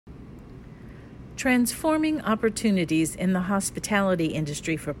Transforming opportunities in the hospitality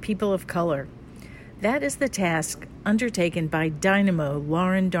industry for people of color. That is the task undertaken by Dynamo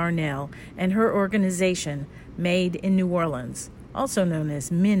Lauren Darnell and her organization, Made in New Orleans, also known as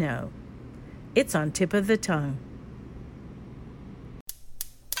MiNO. It's on tip of the tongue.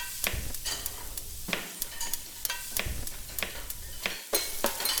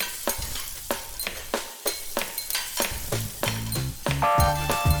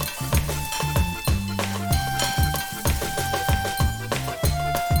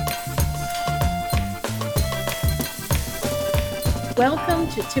 Welcome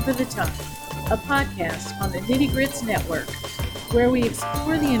to Tip of the Tongue, a podcast on the Nitty Grits Network, where we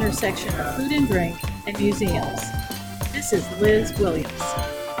explore the intersection of food and drink and museums. This is Liz Williams.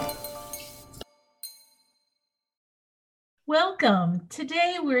 Welcome.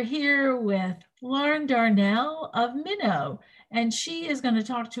 Today we're here with Lauren Darnell of MiNO, and she is going to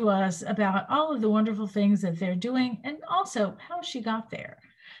talk to us about all of the wonderful things that they're doing and also how she got there.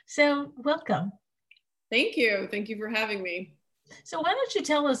 So welcome. Thank you. Thank you for having me. So why don't you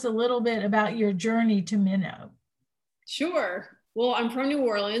tell us a little bit about your journey to MiNO? Sure. Well, I'm from New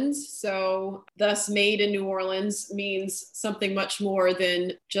Orleans, so thus Made in New Orleans means something much more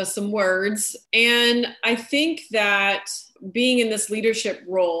than just some words. And I think that being in this leadership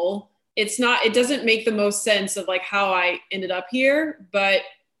role, it doesn't make the most sense of like how I ended up here, but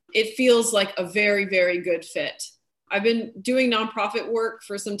it feels like a very, very good fit. I've been doing nonprofit work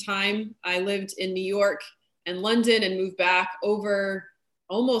for some time. I lived in New York and London and moved back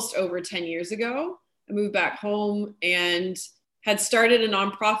almost over 10 years ago. I moved back home and had started a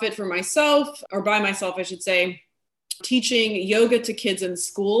nonprofit for myself, or by myself, I should say, teaching yoga to kids in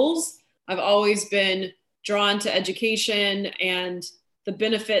schools. I've always been drawn to education, and the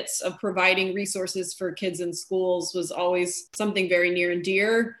benefits of providing resources for kids in schools was always something very near and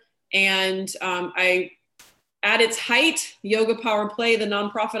dear. And at its height, Yoga Power Play, the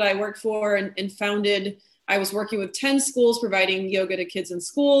nonprofit I worked for and founded, I was working with 10 schools providing yoga to kids in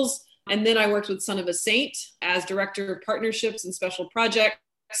schools. And then I worked with Son of a Saint as director of partnerships and special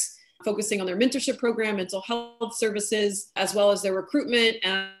projects, focusing on their mentorship program, mental health services, as well as their recruitment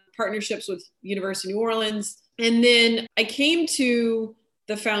and partnerships with University of New Orleans. And then I came to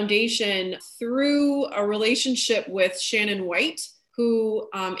the foundation through a relationship with Shannon White, who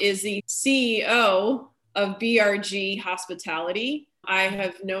is the CEO of BRG Hospitality. I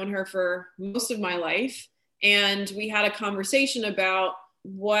have known her for most of my life. And we had a conversation about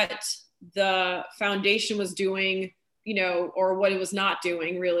what the foundation was doing, or what it was not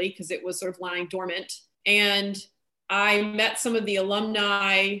doing really, because it was sort of lying dormant. And I met some of the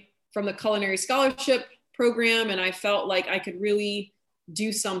alumni from the Culinary Scholarship Program, and I felt like I could really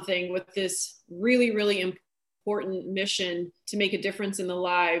do something with this really, really important mission to make a difference in the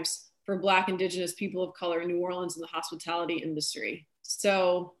lives for Black, Indigenous people of color in New Orleans in the hospitality industry.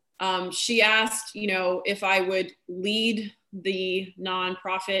 So she asked, if I would lead the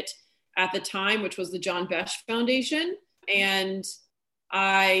nonprofit at the time, which was the John Besh Foundation. And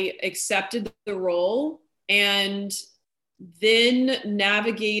I accepted the role and then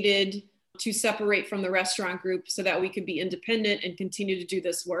navigated to separate from the restaurant group so that we could be independent and continue to do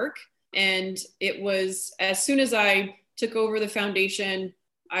this work. And it was, as soon as I took over the foundation,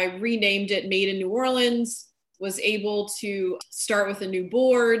 I renamed it Made in New Orleans, was able to start with a new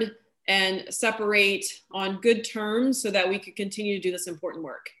board and separate on good terms so that we could continue to do this important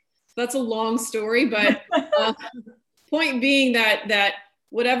work. So that's a long story, but point being that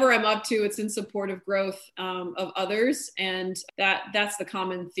whatever I'm up to, it's in support of growth of others, and that's the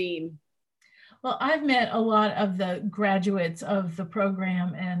common theme. Well, I've met a lot of the graduates of the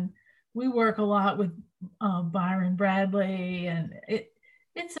program, and we work a lot with Byron Bradley, and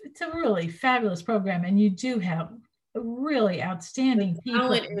it's a really fabulous program, and you do have really outstanding people.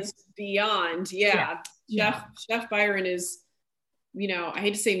 Talent is beyond, yeah. Chef Byron is, I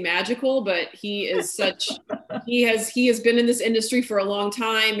hate to say magical, but he is such. he has been in this industry for a long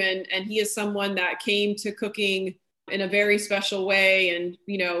time, and he is someone that came to cooking in a very special way, and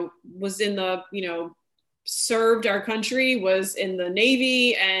was in the served our country, was in the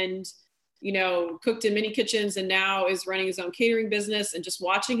Navy, and cooked in many kitchens, and now is running his own catering business. And just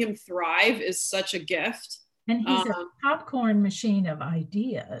watching him thrive is such a gift. And he's a popcorn machine of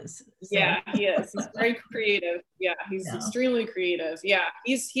ideas. So. Yeah, he is. He's very creative. Yeah, he's extremely creative. Yeah,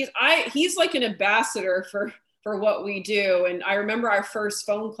 he's like an ambassador for what we do. And I remember our first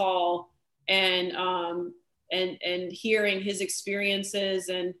phone call and hearing his experiences,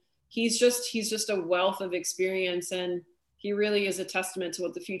 and he's just a wealth of experience, and he really is a testament to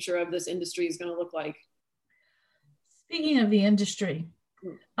what the future of this industry is going to look like. Speaking of the industry,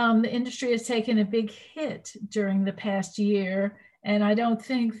 The industry has taken a big hit during the past year, and I don't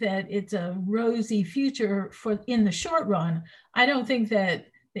think that it's a rosy future for in the short run. I don't think that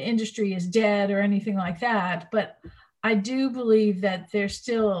the industry is dead or anything like that, but I do believe that there's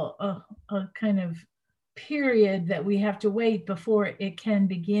still a kind of period that we have to wait before it can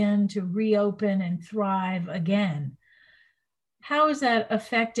begin to reopen and thrive again. How is that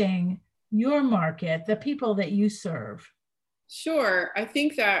affecting your market, the people that you serve? Sure. I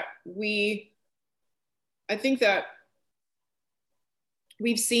think that we've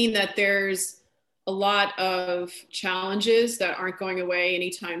seen that there's a lot of challenges that aren't going away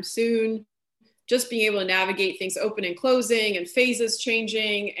anytime soon. Just being able to navigate things open and closing and phases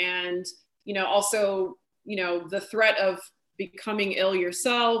changing, and also the threat of becoming ill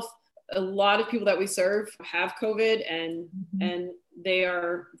yourself. A lot of people that we serve have COVID, and they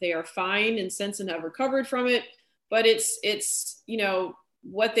are fine and since and have recovered from it. But it's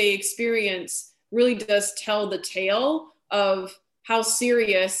what they experience really does tell the tale of how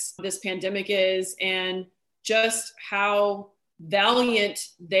serious this pandemic is, and just how valiant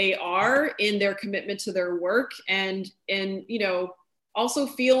they are in their commitment to their work, and also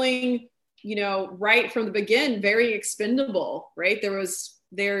feeling right from the beginning very expendable, right? There's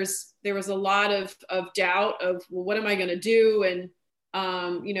a lot of doubt of, well, what am I going to do, and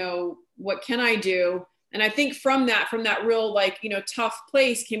what can I do? And I think from that real tough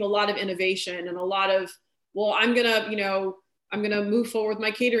place came a lot of innovation and a lot of, well, I'm gonna move forward with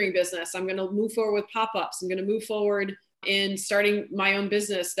my catering business. I'm gonna move forward with pop-ups. I'm gonna move forward in starting my own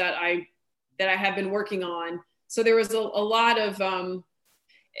business that I have been working on. So there was a lot of the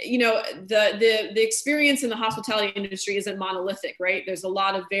experience in the hospitality industry isn't monolithic, right? There's a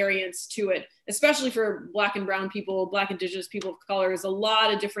lot of variance to it, especially for Black and brown people, Black, Indigenous people of color. There's a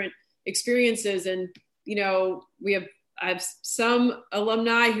lot of different experiences, and I have some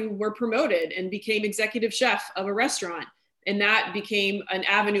alumni who were promoted and became executive chef of a restaurant, and that became an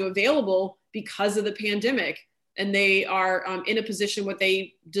avenue available because of the pandemic. And they are in a position what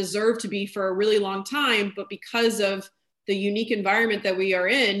they deserve to be for a really long time, but because of the unique environment that we are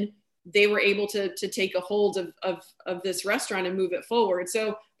in, they were able to take a hold of this restaurant and move it forward.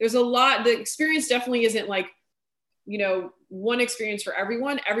 So there's a lot. The experience definitely isn't one experience for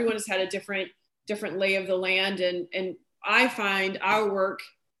everyone. Everyone has had a different lay of the land, and I find our work,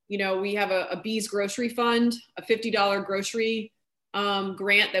 we have a Bees Grocery Fund, a $50 grocery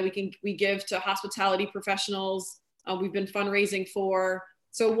grant that we give to hospitality professionals. We've been fundraising for.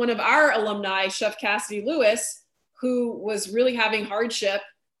 So one of our alumni, Chef Cassidy Lewis, who was really having hardship,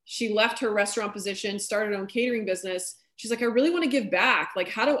 she left her restaurant position, started her own catering business. She's like, I really want to give back. Like,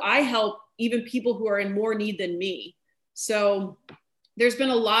 how do I help even people who are in more need than me? So there's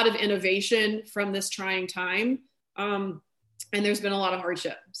been a lot of innovation from this trying time. And there's been a lot of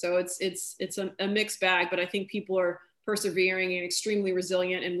hardship. So it's a mixed bag, but I think people are persevering and extremely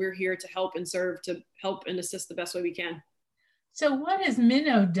resilient, and we're here to help and serve, to help and assist the best way we can. So what has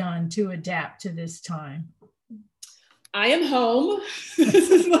MiNO done to adapt to this time? I am home. This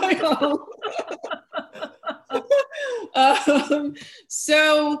is my home.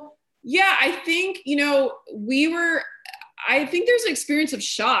 So yeah, I think, I think there's an experience of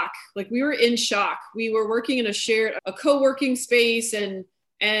shock. Like, we were in shock. We were working in a co-working space, and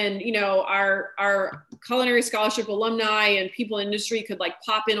our culinary scholarship alumni and people in industry could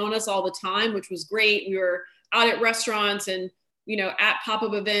pop in on us all the time, which was great. We were out at restaurants and, at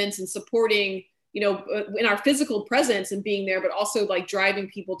pop-up events and supporting, in our physical presence and being there, but also driving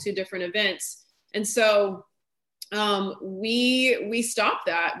people to different events. And so we stopped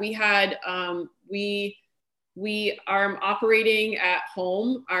that. We are operating at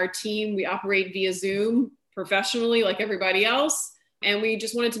home. Our team, we operate via Zoom professionally like everybody else. And we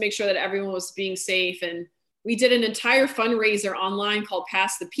just wanted to make sure that everyone was being safe. And we did an entire fundraiser online called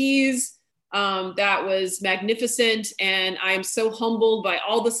Pass the Peas. That was magnificent. And I am so humbled by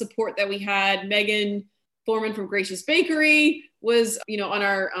all the support that we had. Megan Foreman from Gracious Bakery was, on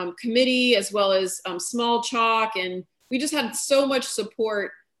our committee, as well as Small Chalk. And we just had so much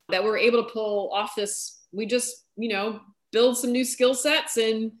support that we were able to pull off this. We just, build some new skill sets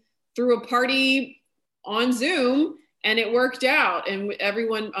and threw a party on Zoom, and it worked out. And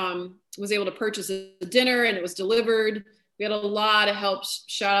everyone was able to purchase a dinner, and it was delivered. We had a lot of help.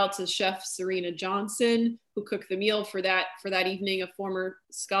 Shout out to Chef Serena Johnson, who cooked the meal for that evening, a former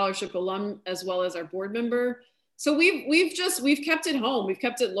scholarship alum, as well as our board member. So we've kept it home. We've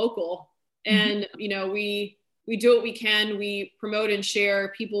kept it local. And, we do what we can. We promote and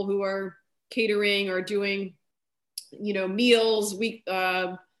share people who are catering or doing, meals,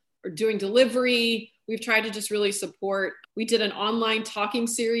 or doing delivery. We've tried to just really support We did an online talking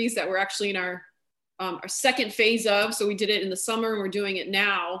series that we're actually in our second phase of. So we did it in the summer and we're doing it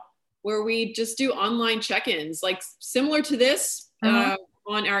now, where we just do online check-ins, like similar to this on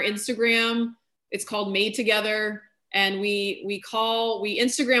our Instagram. It's called Made Together. And we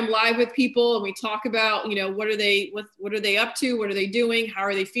Instagram live with people and we talk about, what are they up to? What are they doing? How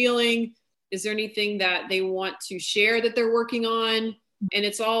are they feeling? Is there anything that they want to share that they're working on? And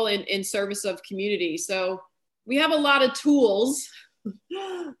it's all in service of community. So we have a lot of tools,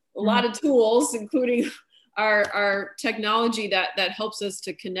 including our technology that helps us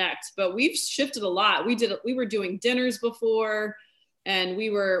to connect. But we've shifted a lot. We were doing dinners before, and we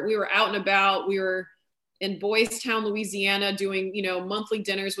were out and about. We were in Boys Town, Louisiana, doing monthly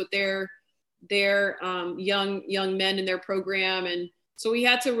dinners with their young men in their program, and so we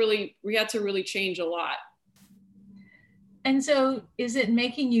had to really change a lot. And so is it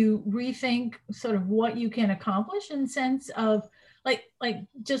making you rethink sort of what you can accomplish in sense of like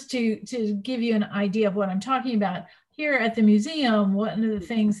just to give you an idea of what I'm talking about here at the museum? One of the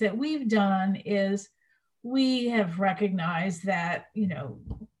things that we've done is we have recognized that,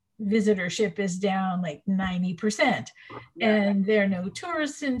 visitorship is down like 90%, and there are no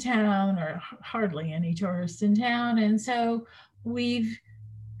tourists in town, or hardly any tourists in town. And so we've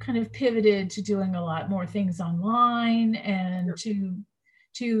kind of pivoted to doing a lot more things online and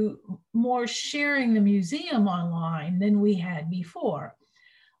to more sharing the museum online than we had before.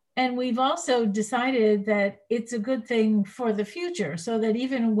 And we've also decided that it's a good thing for the future, so that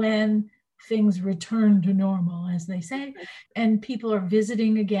even when things return to normal, as they say, and people are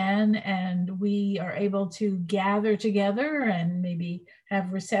visiting again, and we are able to gather together and maybe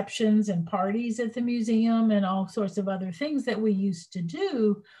have receptions and parties at the museum and all sorts of other things that we used to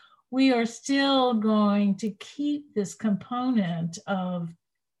do, we are still going to keep this component of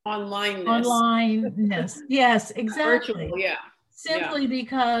onlineness. Yes, exactly. Virtual, yeah. Simply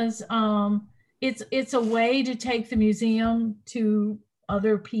because it's a way to take the museum to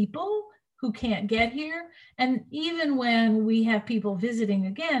other people who can't get here. And even when we have people visiting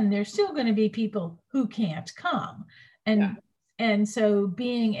again, there's still going to be people who can't come. And so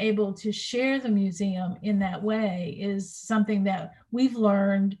being able to share the museum in that way is something that we've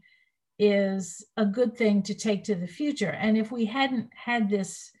learned is a good thing to take to the future. And if we hadn't had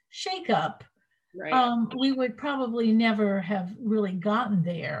this shakeup, we would probably never have really gotten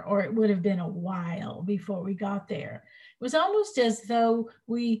there, or it would have been a while before we got there. It was almost as though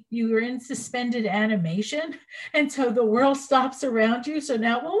you were in suspended animation, and so the world stops around you. So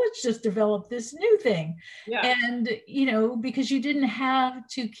now, well, let's just develop this new thing. And because you didn't have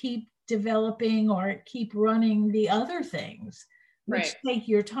to keep developing or keep running the other things, which take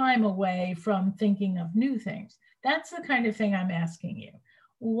your time away from thinking of new things. That's the kind of thing I'm asking you.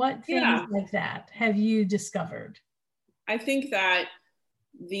 What things like that have you discovered? I think that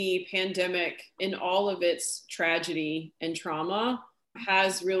the pandemic, in all of its tragedy and trauma,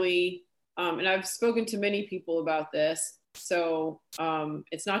 has really, and I've spoken to many people about this, so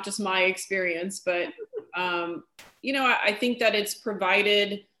it's not just my experience, but I think that it's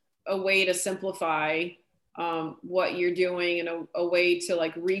provided a way to simplify what you're doing, and a way to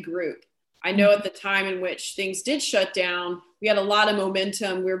like regroup. I know at the time in which things did shut down, we had a lot of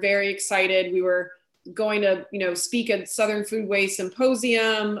momentum. We were very excited. We were going to, speak at Southern Foodways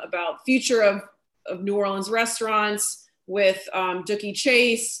Symposium about future of New Orleans restaurants with Dookie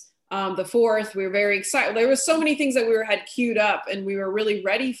Chase, the fourth. We were very excited. There were so many things that we had queued up and we were really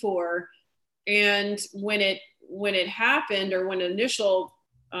ready for. And when it happened, or when initial,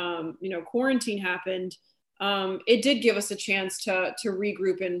 quarantine happened, it did give us a chance to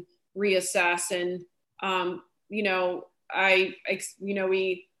regroup and reassess. And,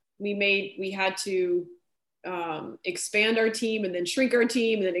 we had to expand our team, and then shrink our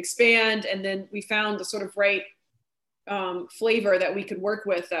team, and then expand. And then we found the sort of right flavor that we could work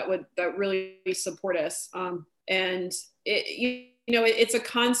with that really support us. And it's a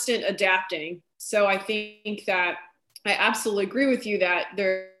constant adapting. So I think that I absolutely agree with you that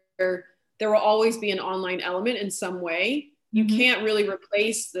there will always be an online element in some way. You can't really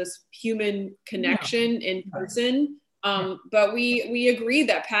replace this human connection in person. But we agree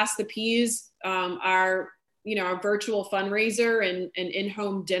that Pass the Peas, our virtual fundraiser and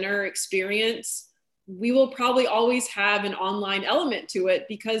in-home dinner experience, we will probably always have an online element to it,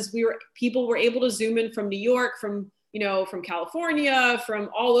 because people were able to Zoom in from New York, from California, from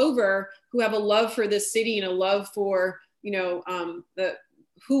all over, who have a love for this city and a love for,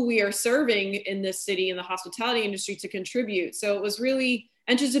 who we are serving in this city in the hospitality industry, to contribute. So it was really,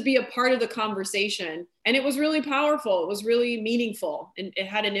 and just to be a part of the conversation. And it was really powerful. It was really meaningful, and it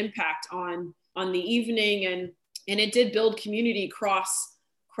had an impact on the evening. And it did build community cross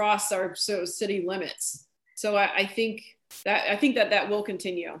our city limits. So I think that will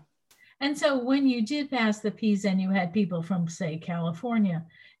continue. And so when you did pass the peas and you had people from, say, California,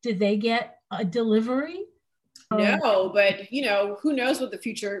 did they get a delivery? No, but who knows what the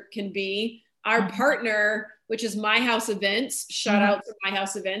future can be. Our partner, which is My House Events, shout out to My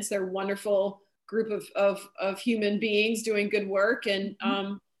House Events. They're a wonderful group of human beings doing good work. And,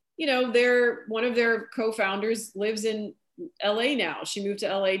 they're one of their co-founders lives in LA now. She moved to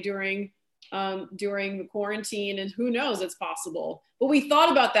LA during the quarantine, and who knows, it's possible. But we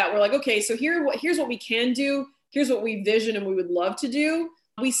thought about that. We're like, okay, so here's what we can do. Here's what we vision and we would love to do.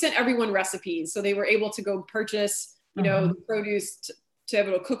 We sent everyone recipes, so they were able to go purchase, the produce to be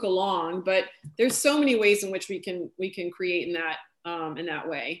able to cook along. But there's so many ways in which we can create in that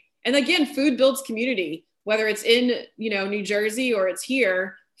way. And again, food builds community, whether it's in New Jersey or it's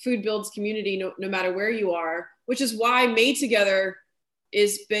here. Food builds community no matter where you are, which is why Made Together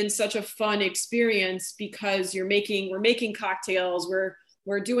has been such a fun experience, because we're making cocktails,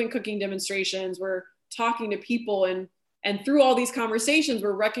 we're doing cooking demonstrations, we're talking to people, and through all these conversations,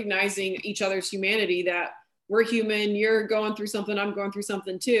 we're recognizing each other's humanity, that we're human, you're going through something, I'm going through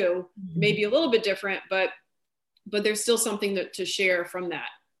something too. Maybe a little bit different, but there's still something to share from that.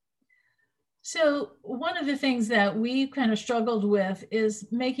 So one of the things that we kind of struggled with is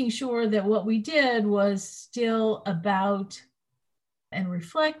making sure that what we did was still about and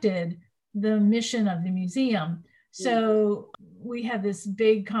reflected the mission of the museum. So we had this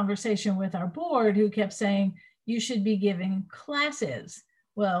big conversation with our board, who kept saying, you should be giving classes.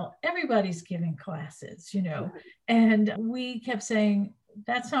 Well, everybody's giving classes, and we kept saying,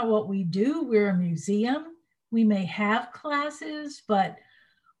 that's not what we do. We're a museum. We may have classes, but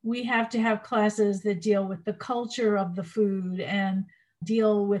we have to have classes that deal with the culture of the food and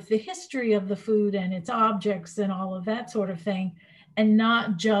deal with the history of the food and its objects and all of that sort of thing. And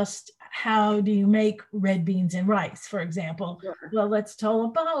not just how do you make red beans and rice, for example. Sure. Well, let's tell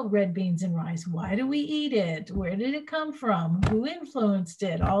about red beans and rice. Why do we eat it? Where did it come from? Who influenced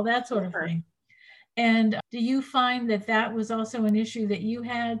it? All that sort of thing. And do you find that was also an issue that you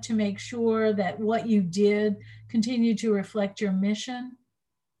had to make sure that what you did continued to reflect your mission?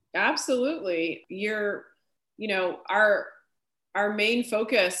 Absolutely. Our main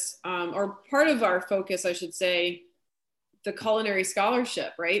focus, or part of our focus, I should say, the culinary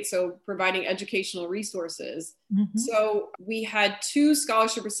scholarship, right? So providing educational resources. So we had 2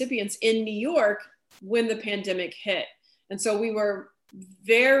 scholarship recipients in New York when the pandemic hit. And so we were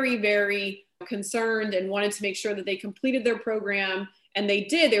very, very concerned and wanted to make sure that they completed their program. And they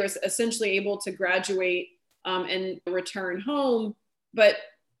did. They were essentially able to graduate and return home. But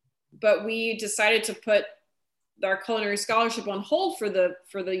we decided to put our culinary scholarship on hold for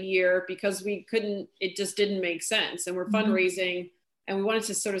the year, because it just didn't make sense. And we're fundraising, and we wanted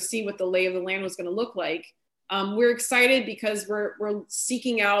to sort of see what the lay of the land was going to look like. We're excited because we're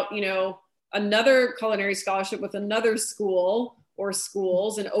seeking out, another culinary scholarship with another school or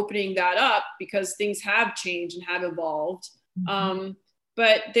schools, and opening that up, because things have changed and have evolved.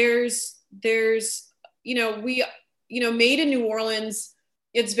 But there's Made in New Orleans,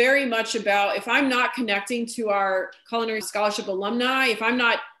 it's very much about, if I'm not connecting to our culinary scholarship alumni, if I'm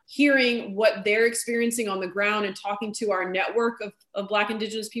not hearing what they're experiencing on the ground and talking to our network of Black,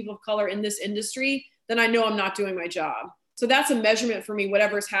 Indigenous people of color in this industry, then I know I'm not doing my job. So that's a measurement for me,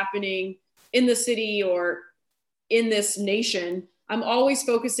 whatever's happening in the city or in this nation. I'm always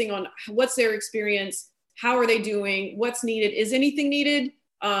focusing on what's their experience, how are they doing, what's needed, is anything needed?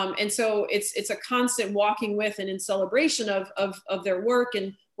 And so it's a constant walking with and in celebration of their work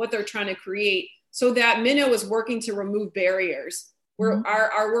and what they're trying to create, so that MiNO is working to remove barriers.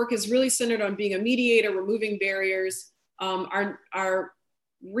 Our work is really centered on being a mediator, removing barriers. Our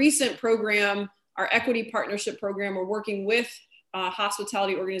recent program, our equity partnership program, we're working with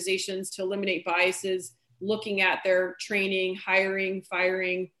hospitality organizations to eliminate biases, looking at their training, hiring,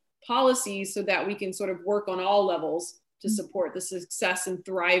 firing policies, so that we can sort of work on all levels to support the success and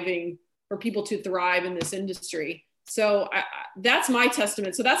thriving, for people to thrive in this industry. So that's my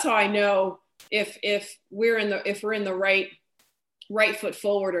testament. So that's how I know if we're in the right foot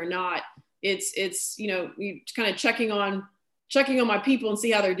forward or not. It's we kind of checking on my people and see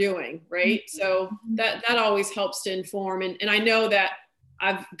how they're doing, right? So that always helps to inform. And I know that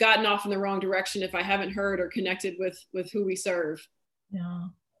I've gotten off in the wrong direction if I haven't heard or connected with who we serve. Yeah.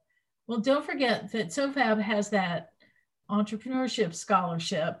 Well, don't forget that SOFAB has that entrepreneurship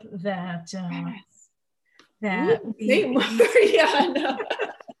scholarship that yeah, I know.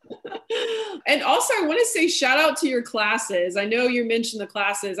 And also, I want to say shout out to your classes. I know you mentioned the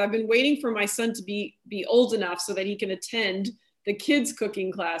classes. I've been waiting for my son to be old enough so that he can attend the kids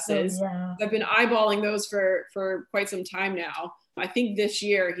cooking classes. Oh, yeah. I've been eyeballing those for quite some time now. I think this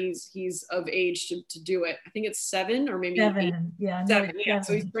year he's of age to do it. I think it's 7 or maybe 7. 8. Yeah, 7. Yeah,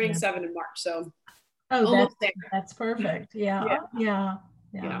 so he's turning yeah. 7 in March. So oh, that's perfect. Yeah, yeah.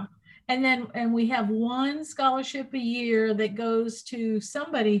 yeah. And we have one scholarship a year that goes to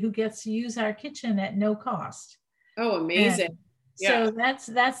somebody who gets to use our kitchen at no cost. Oh, amazing. And so that's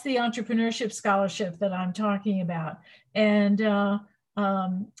the entrepreneurship scholarship that I'm talking about. And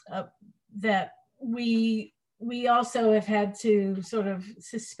that we also have had to sort of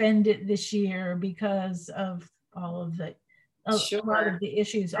suspend it this year because of all of the a lot of the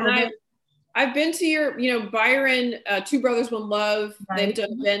issues. And I've been to your, Byron, Two Brothers, One Love. Right. They've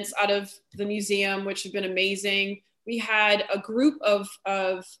done events out of the museum, which have been amazing. We had a group of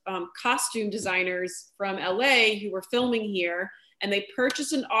costume designers from LA who were filming here, and they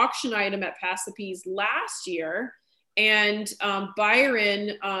purchased an auction item at Pass the Peas last year. And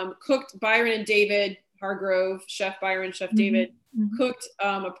Byron and David Hargrove, Chef Byron, Chef David, cooked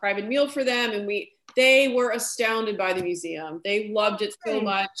a private meal for them. And they were astounded by the museum. They loved it so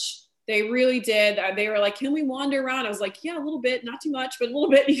much. They really did. They were like, can we wander around? I was like, yeah, a little bit, not too much, but a little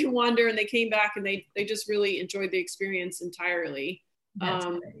bit you can wander. And they came back and they just really enjoyed the experience entirely. That's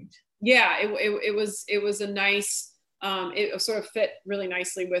great. Yeah, it was a nice, it sort of fit really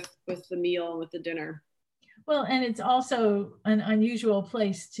nicely with the meal and with the dinner. Well, and it's also an unusual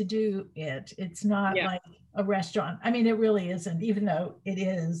place to do it. It's not like a restaurant. I mean, it really isn't, even though it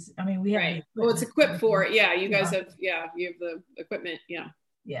is. I mean, we have well, it's equipped for it. Yeah, you guys have you have the equipment. Yeah.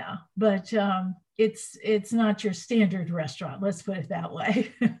 Yeah, but it's not your standard restaurant. Let's put it that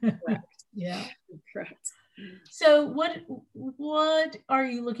way. Correct. Yeah. Correct. So what are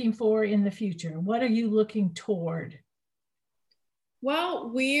you looking for in the future? What are you looking toward? Well,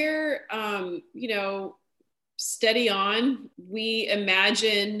 we're steady on. We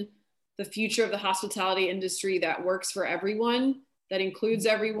imagine the future of the hospitality industry that works for everyone, that includes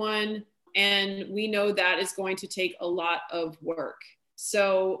everyone, and we know that is going to take a lot of work.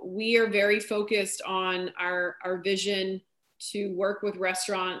 So we are very focused on our vision to work with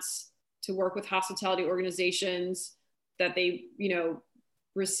restaurants, to work with hospitality organizations, that they,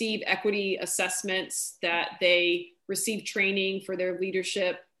 receive equity assessments, that they receive training for their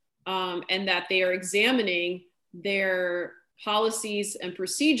leadership, and that they are examining their policies and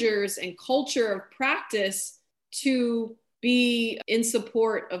procedures and culture of practice to be in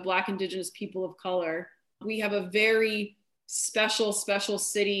support of Black, Indigenous people of color. We have a very special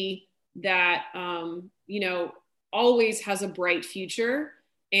city that, always has a bright future.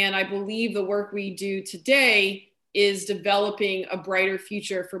 And I believe the work we do today is developing a brighter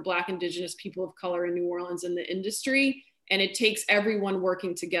future for Black, Indigenous people of color in New Orleans in the industry. And it takes everyone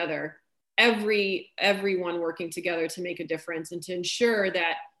working together, everyone working together to make a difference and to ensure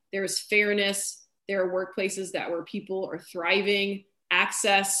that there's fairness. There are workplaces where people are thriving,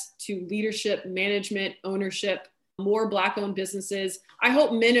 access to leadership, management, ownership, more Black-owned businesses. I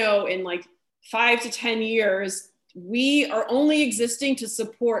hope MiNO in like 5 to 10 years, we are only existing to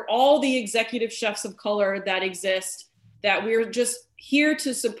support all the executive chefs of color that exist, that we're just here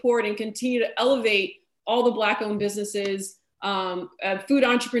to support and continue to elevate all the Black-owned businesses, food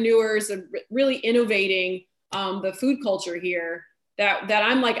entrepreneurs, really innovating the food culture here, that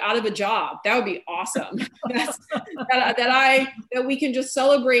I'm like out of a job. That would be awesome. that we can just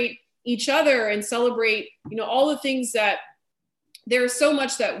celebrate each other and celebrate, all the things that there's so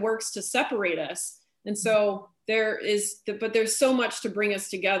much that works to separate us. And so but there's so much to bring us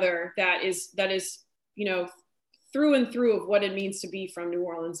together that is, through and through of what it means to be from New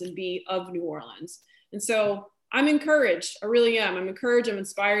Orleans and be of New Orleans. And so I'm encouraged. I really am. I'm encouraged. I'm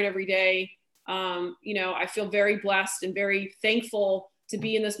inspired every day. I feel very blessed and very thankful to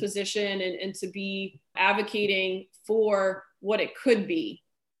be in this position and to be advocating for what it could be.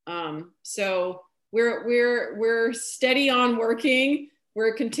 So we're steady on working.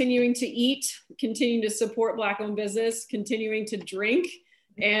 We're continuing to eat, continuing to support Black-owned business, continuing to drink,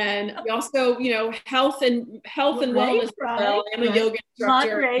 and we also, health and wellness. Right, I'm a yoga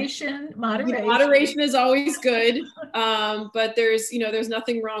instructor. Moderation is always good, but there's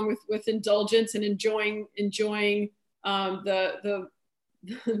nothing wrong with indulgence and enjoying the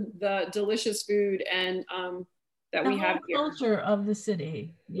delicious food and that we have here. Culture of the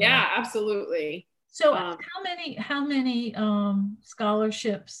city. Yeah, absolutely. So how many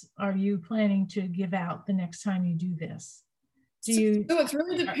scholarships are you planning to give out the next time you do this? So it's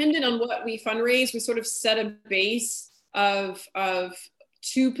really dependent on what we fundraise. We sort of set a base of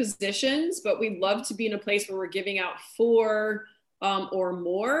 2 positions, but we'd love to be in a place where we're giving out 4 or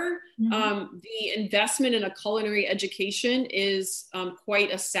more. The investment in a culinary education is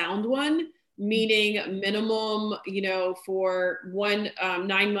quite a sound one, meaning minimum, for one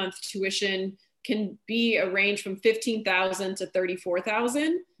 9-month tuition can be a range from $15,000 to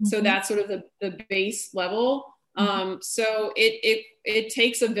 $34,000. So that's sort of the base level. So it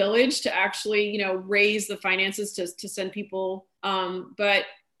takes a village to actually, raise the finances to send people. But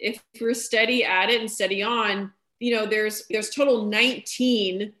if we're steady at it and steady on, there's total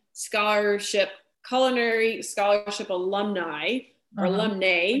 19 culinary scholarship alumni or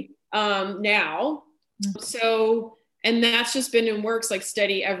alumnae now. So, and that's just been in works like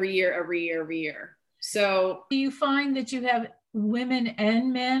steady every year. So do you find that you have women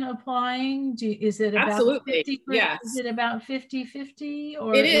and men applying? Is it about absolutely 50? Yes. Is it about 50-50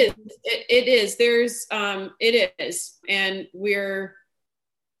 or it is? It is. There's it is, and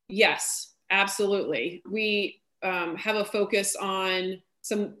yes, absolutely. We have a focus on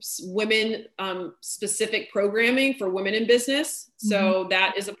some women specific programming for women in business. So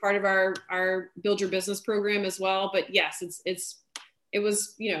that is a part of our Build Your Business program as well. But yes, it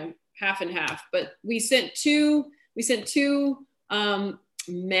was, half and half, but we sent two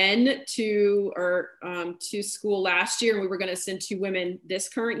men to school last year, and we were going to send 2 women this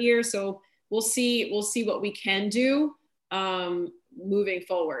current year. So we'll see what we can do moving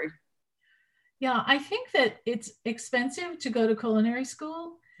forward. Yeah, I think that it's expensive to go to culinary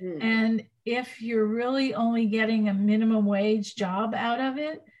school. And if you're really only getting a minimum wage job out of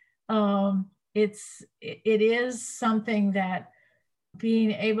it, it is something that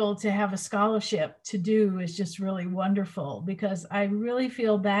being able to have a scholarship to do is just really wonderful, because I really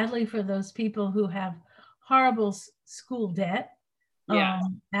feel badly for those people who have horrible school debt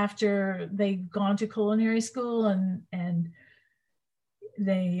after they've gone to culinary school and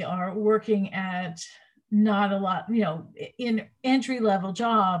they are working at not a lot, in entry-level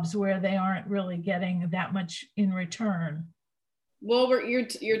jobs where they aren't really getting that much in return. Well,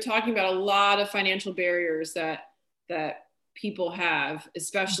 you're talking about a lot of financial barriers that people have,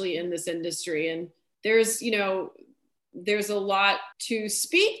 especially in this industry. And there's a lot to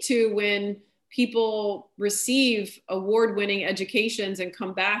speak to when people receive award-winning educations and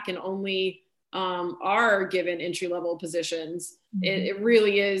come back and only are given entry-level positions. It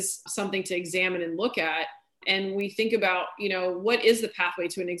really is something to examine and look at. And we think about, what is the pathway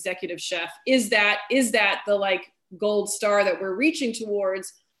to an executive chef? Is that the gold star that we're reaching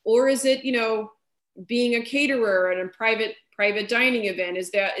towards? Or is it, being a caterer at a private dining event?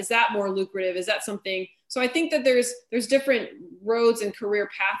 Is that more lucrative? Is that something? So I think that there's different roads and career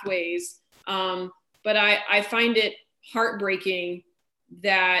pathways. But I find it heartbreaking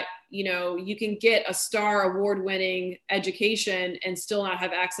that, you can get a star award-winning education and still not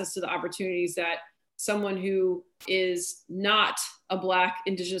have access to the opportunities that someone who is not a Black,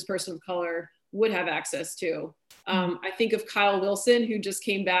 Indigenous person of color would have access to. I think of Kyle Wilson, who just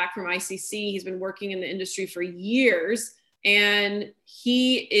came back from ICC. He's been working in the industry for years, and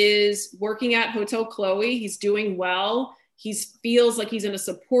he is working at Hotel Chloe. He's doing well. He feels like he's in a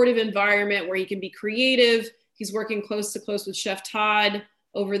supportive environment where he can be creative. He's working close with Chef Todd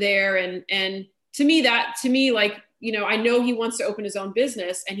over there. And to me, I know he wants to open his own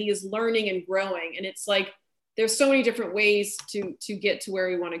business, and he is learning and growing. And it's like, there's so many different ways to get to where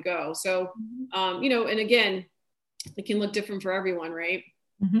we want to go. So, and again, it can look different for everyone, right?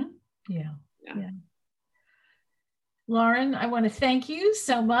 Yeah. Lauren, I want to thank you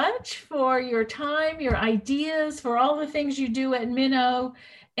so much for your time, your ideas, for all the things you do at MiNO.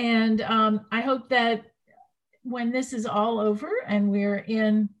 And I hope that when this is all over and we're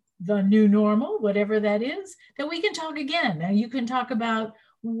in the new normal, whatever that is, that we can talk again. And you can talk about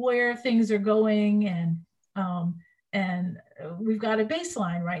where things are going, and we've got a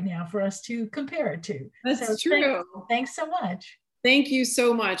baseline right now for us to compare it to. That's true. Thanks so much. Thank you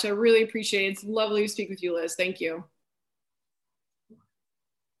so much. I really appreciate it. It's lovely to speak with you, Liz. Thank you.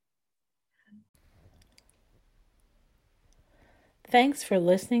 Thanks for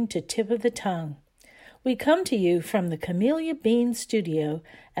listening to Tip of the Tongue. We come to you from the Camellia Bean Studio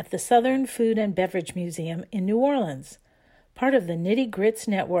at the Southern Food and Beverage Museum in New Orleans, part of the Nitty Grits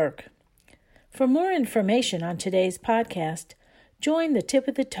Network. For more information on today's podcast, join the Tip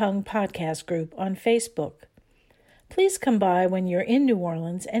of the Tongue podcast group on Facebook. Please come by when you're in New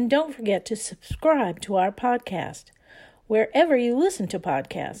Orleans, and don't forget to subscribe to our podcast, wherever you listen to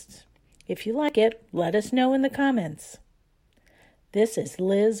podcasts. If you like it, let us know in the comments. This is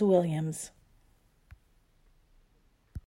Liz Williams.